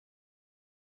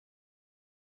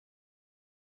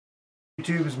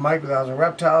YouTube, it's Mike with Owls and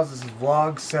Reptiles. This is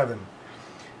vlog 7.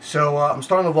 So I'm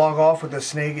starting the vlog off with a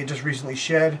snake it just recently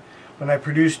shed. When I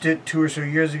produced it 2 or so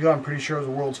years ago, I'm pretty sure it was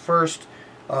the world's first.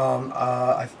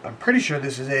 I'm pretty sure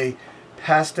this is a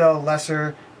pastel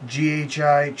lesser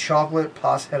GHI chocolate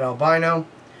Poshead albino.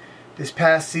 This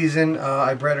past season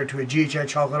I bred her to a GHI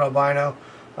chocolate albino.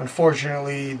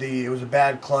 Unfortunately it was a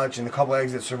bad clutch, and the couple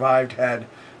eggs that survived had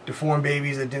deformed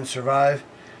babies that didn't survive.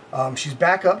 She's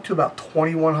back up to about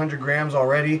 2,100 grams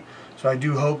already, so I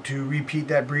do hope to repeat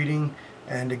that breeding.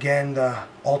 And again, the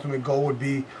ultimate goal would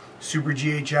be super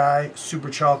GHI, super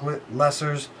chocolate,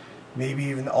 lessers, maybe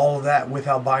even all of that with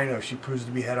albino if she proves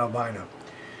to be het albino.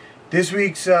 This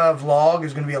week's vlog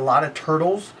is going to be a lot of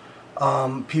turtles.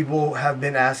 People have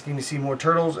been asking to see more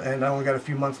turtles, and I only got a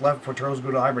few months left before turtles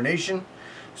go to hibernation.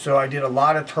 So I did a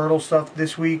lot of turtle stuff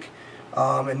this week,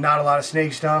 and not a lot of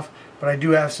snake stuff. But I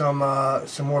do have some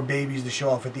more babies to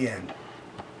show off at the end.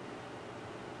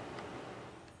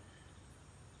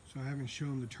 So I haven't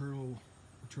shown the turtle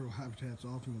habitats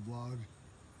off in the vlog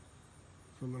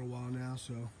for a little while now,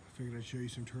 so I figured I'd show you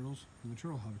some turtles and the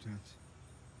turtle habitats.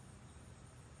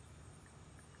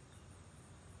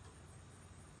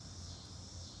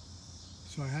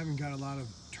 So I haven't got a lot of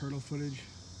turtle footage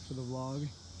for the vlog,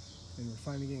 and we're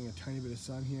finally getting a tiny bit of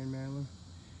sun here in Maryland,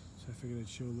 so I figured I'd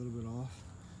show a little bit off.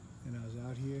 And I was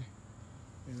out here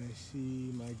and I see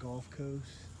my Gulf Coast.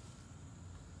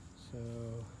 So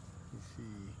let's see,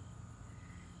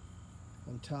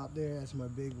 on top there, that's my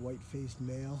big white-faced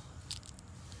male,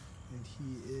 and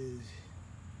he is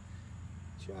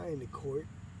trying to court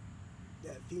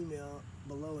that female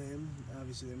below him.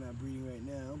 Obviously they're not breeding right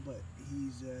now, but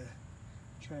he's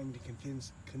trying to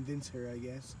convince her, I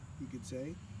guess you could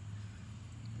say.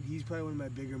 But he's probably one of my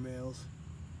bigger males.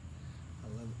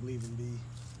 I'll leave him be.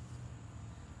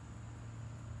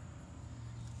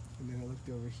 And then I looked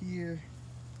over here,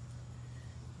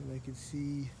 and I could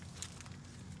see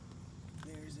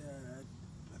there's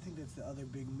I think that's the other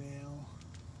big male.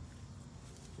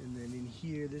 And then in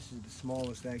here, this is the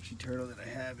smallest actually turtle that I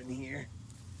have in here.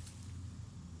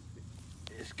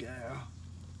 This guy.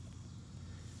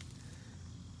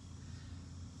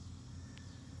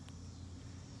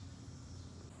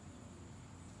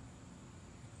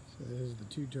 So there's the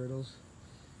two turtles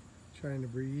trying to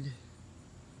breed.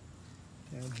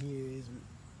 Down here is,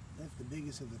 that's the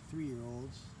biggest of the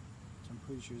 3-year-olds, which I'm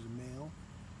pretty sure is a male.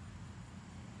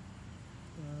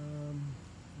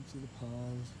 Let's see the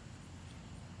ponds.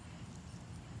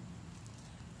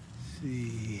 Let's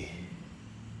see.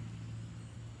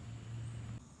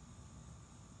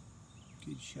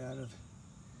 Good shot of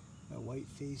a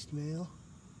white-faced male.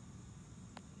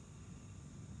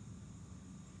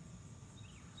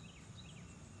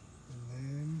 And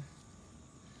then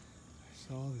I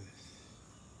saw this.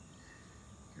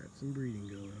 Got some breeding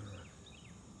going on.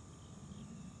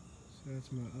 So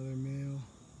that's my other male,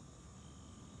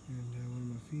 and one of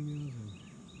my females,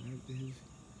 and that is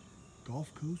Gulf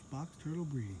Coast box turtle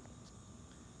breeding.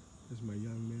 There's my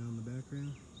young male in the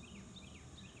background.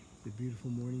 It's a beautiful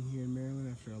morning here in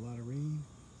Maryland after a lot of rain,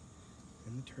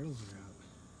 and the turtles are out.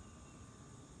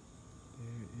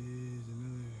 There is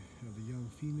another of the young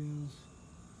females.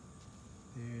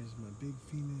 There's my big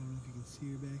female. I don't know if you can see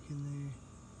her back in there.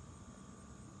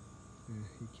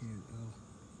 You can't. Oh,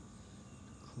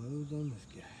 clothes on this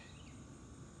guy.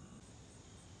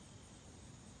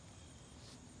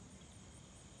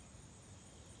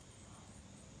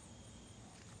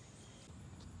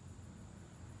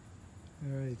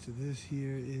 Alright, so this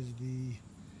here is the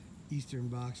eastern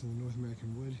box in the North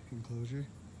American wood enclosure.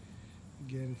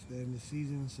 Again, it's the end of the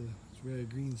season, so it's very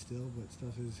green still, but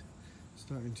stuff is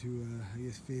starting to, I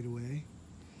guess, fade away.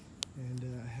 And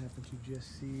I happen to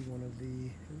just see one of the,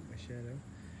 my shadow,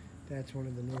 that's one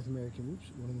of the North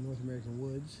American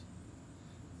woods.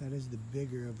 That is the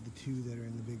bigger of the two that are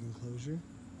in the big enclosure.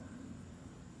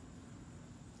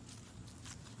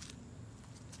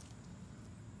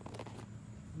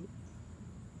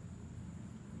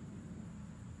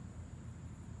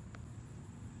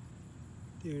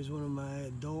 There's one of my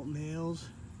adult males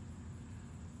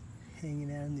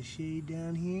hanging out in the shade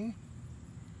down here.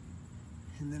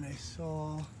 And then I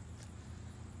saw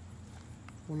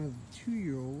one of the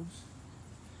 2-year-olds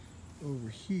over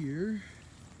here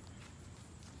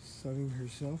sunning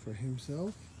herself or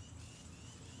himself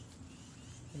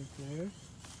right there.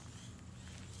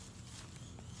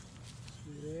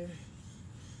 See there?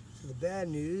 So the bad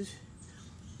news,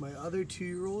 my other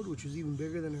 2-year-old, which was even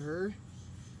bigger than her,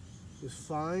 was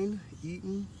fine,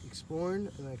 eating, exploring,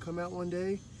 and I come out one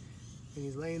day and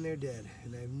he's laying there dead,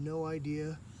 and I have no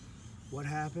idea what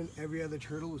happened. Every other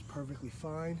turtle was perfectly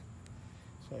fine.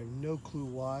 So So I have no clue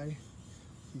why.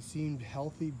 He seemed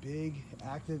healthy, big,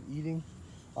 active, eating,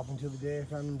 up until the day I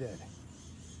found him dead.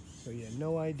 So yeah,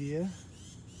 no idea.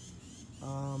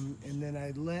 And then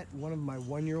I let one of my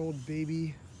 1-year-old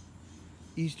baby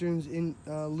Easterns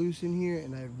loose in here,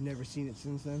 and I've never seen it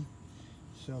since then.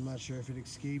 So I'm not sure if it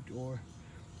escaped or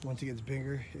once it gets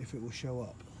bigger, if it will show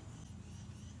up.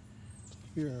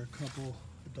 Here are a couple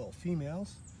adult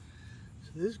females.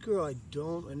 So this girl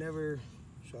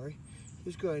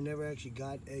this girl I never actually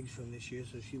got eggs from this year,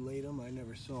 so she laid them. I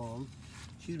never saw them.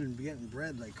 She's been getting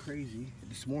bred like crazy.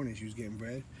 This morning she was getting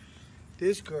bred.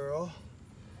 This girl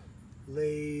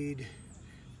laid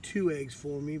 2 eggs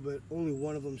for me, but only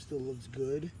one of them still looks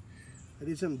good. I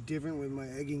did something different with my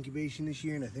egg incubation this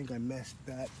year, and I think I messed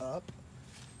that up.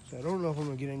 So I don't know if I'm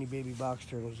gonna get any baby box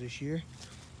turtles this year.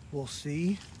 We'll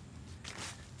see.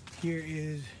 Here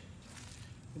is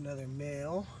another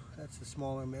male. That's the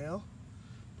smaller male,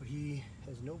 but he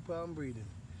has no problem breeding.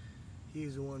 He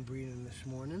is the one breeding this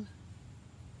morning.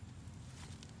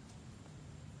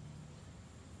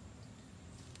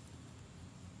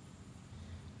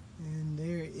 And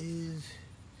there is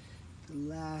the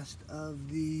last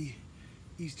of the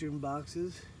Eastern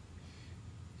boxes.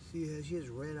 See, she has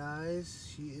red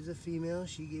eyes. She is a female.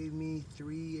 She gave me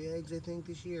 3 eggs, I think,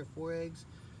 this year, or 4 eggs.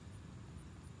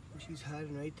 And she's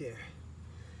hiding right there.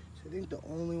 So I think the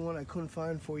only one I couldn't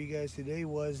find for you guys today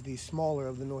was the smaller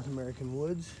of the North American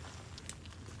Woods.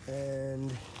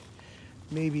 And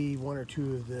maybe 1 or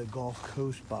 2 of the Gulf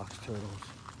Coast box turtles.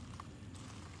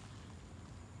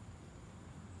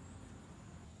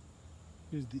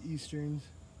 Here's the Easterns.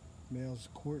 Male's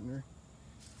Courtner.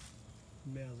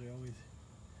 Males are always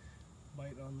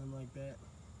biting on them like that.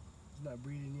 He's not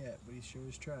breeding yet, but he sure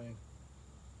is trying.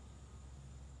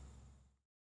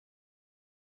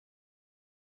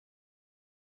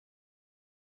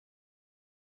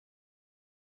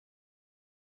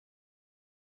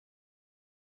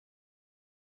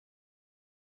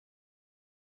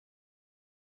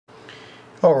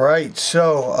 Alright,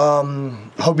 so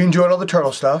hope you enjoyed all the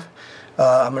turtle stuff.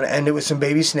 I'm going to end it with some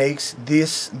baby snakes.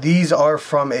 These are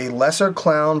from a lesser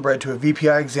clown bred to a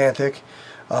VPI Xanthic.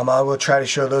 I will try to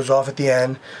show those off at the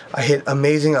end. I hit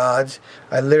amazing odds.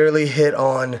 I literally hit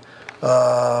on,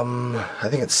 I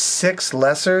think it's 6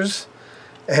 lessers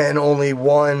and only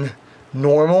 1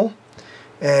 normal.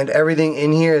 And everything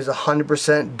in here is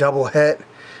 100% double het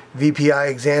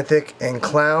VPI Xanthic and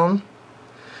clown.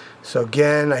 So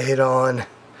again, I hit on,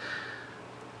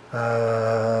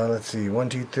 let's see, 1,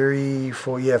 2, 3,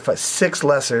 4, yeah, 5, 6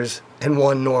 lessers and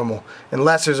 1 normal. And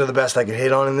lessers are the best I could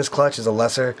hit on in this clutch. Is a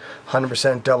lesser,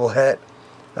 100% double het,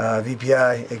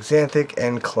 VPI Xanthic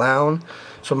and clown.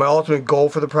 So my ultimate goal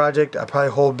for the project, I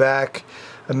probably hold back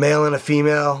a male and a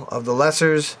female of the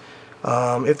lessers.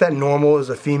 If that normal is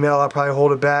a female, I'll probably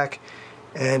hold it back.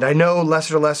 And I know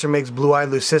lesser to lesser makes blue-eyed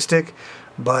leucistic,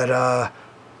 but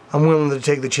I'm willing to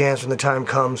take the chance when the time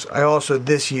comes. I also,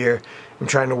 this year, am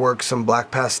trying to work some black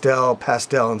pastel,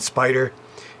 and spider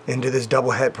into this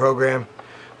double het program.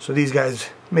 So these guys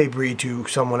may breed to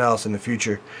someone else in the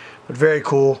future. But very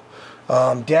cool.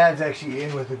 Dad's actually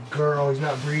in with a girl. He's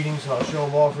not breeding, so I'll show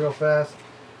him off real fast.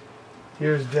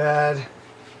 Here's Dad.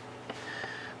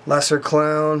 Lesser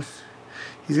clown.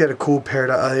 He's got a cool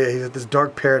paradox. He's got this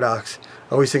dark paradox.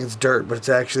 I always think it's dirt, but it's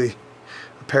actually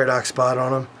a paradox spot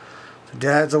on him. So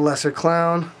Dad's a lesser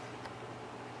clown.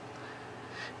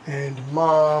 And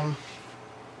Mom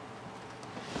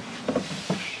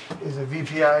is a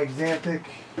VPI Xanthic.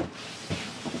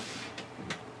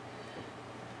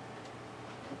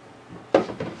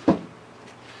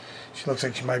 She looks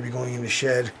like she might be going in the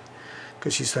shed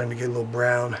because she's starting to get a little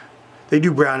brown. They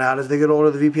do brown out as they get older,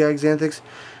 the VPI Xanthics,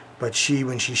 but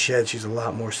when she sheds, she's a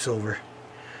lot more silver.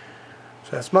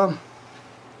 So that's Mom.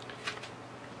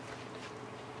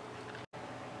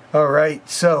 Alright,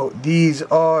 so these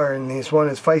are, and this one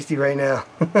is feisty right now.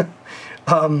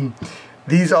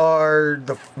 These are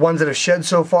the ones that have shed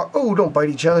so far. Oh, don't bite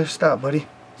each other. Stop, buddy.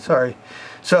 Sorry.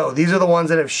 So these are the ones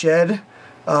that have shed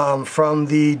from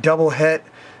the double het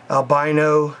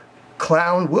albino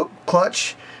clown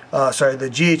clutch. Sorry, the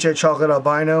GHI chocolate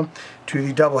albino to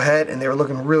the double het, and they were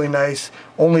looking really nice.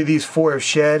 Only these 4 have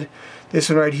shed. This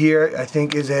one right here, I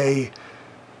think, is a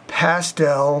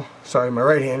pastel. Sorry, my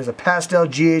right hand is a pastel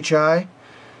GHI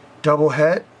double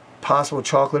het. Possible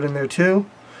chocolate in there too.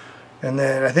 And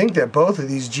then I think that both of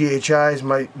these GHIs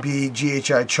might be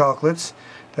GHI chocolates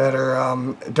that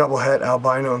are double het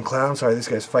albino and clown. Sorry, this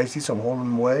guy's feisty, so I'm holding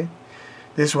him away.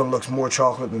 This one looks more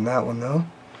chocolate than that one though.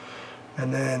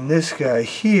 And then this guy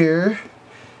here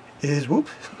is,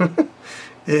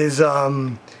 is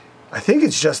I think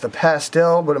it's just a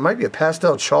pastel, but it might be a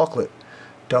pastel chocolate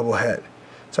double head.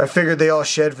 So I figured they all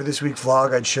shed for this week's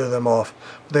vlog. I'd show them off.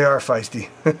 They are feisty.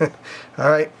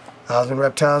 Alright, Osmond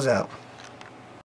Reptiles out.